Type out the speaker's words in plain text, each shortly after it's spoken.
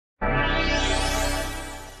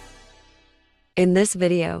In this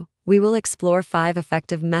video, we will explore 5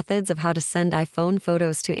 effective methods of how to send iPhone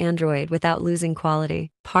photos to Android without losing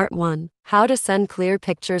quality. Part 1. How to send clear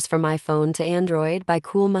pictures from iPhone to Android by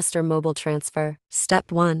Coolmuster Mobile Transfer.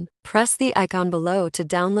 Step 1. Press the icon below to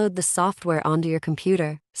download the software onto your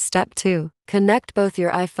computer. Step 2. Connect both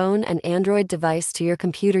your iPhone and Android device to your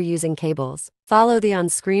computer using cables. Follow the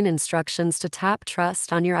on-screen instructions to tap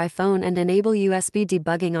Trust on your iPhone and enable USB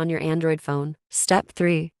debugging on your Android phone. Step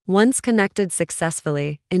 3. Once connected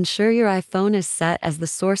successfully, ensure your iPhone is set as the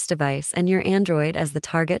source device and your Android as the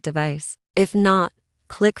target device. If not,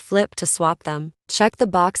 click Flip to swap them. Check the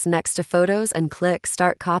box next to Photos and click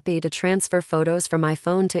Start Copy to transfer photos from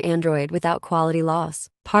iPhone to Android without quality loss.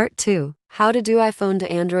 Part 2. How to do iPhone to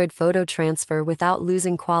Android photo transfer without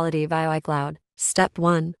losing quality via iCloud. Step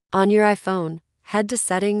 1. On your iPhone, head to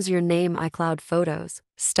Settings, your name iCloud Photos.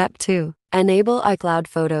 Step 2. Enable iCloud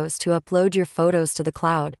Photos to upload your photos to the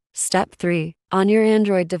cloud. Step 3. On your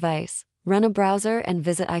Android device, run a browser and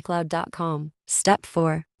visit iCloud.com. Step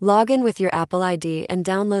 4. Log in with your Apple ID and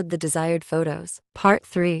download the desired photos. Part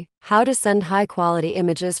 3. How to send high-quality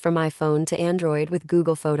images from iPhone to Android with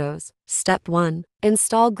Google Photos. Step 1.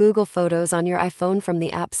 Install Google Photos on your iPhone from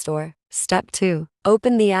the App Store. Step 2.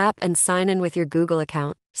 Open the app and sign in with your Google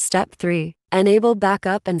account. Step 3. Enable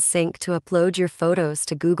backup and sync to upload your photos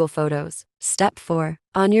to Google Photos. Step 4.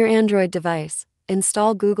 On your Android device,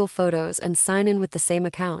 install Google Photos and sign in with the same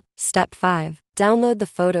account. Step 5. Download the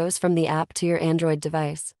photos from the app to your Android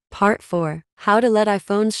device. Part 4. How to let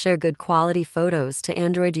iPhones share good quality photos to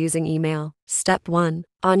Android using email. Step 1.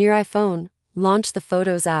 On your iPhone, launch the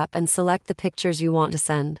Photos app and select the pictures you want to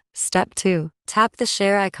send. Step 2. Tap the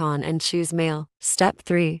share icon and choose Mail. Step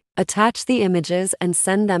 3. Attach the images and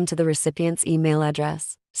send them to the recipient's email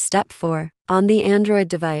address. Step 4. On the Android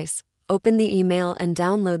device, open the email and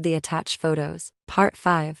download the attached photos. Part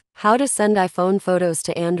 5. How to send iPhone photos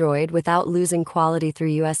to Android without losing quality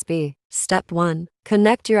through USB. Step 1.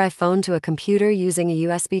 Connect your iPhone to a computer using a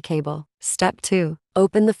USB cable. Step 2.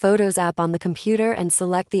 Open the Photos app on the computer and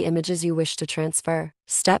select the images you wish to transfer.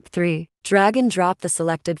 Step 3. Drag and drop the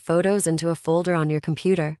selected photos into a folder on your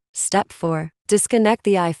computer. Step 4. Disconnect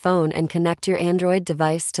the iPhone and connect your Android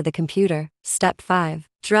device to the computer. Step 5.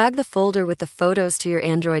 Drag the folder with the photos to your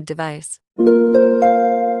Android device.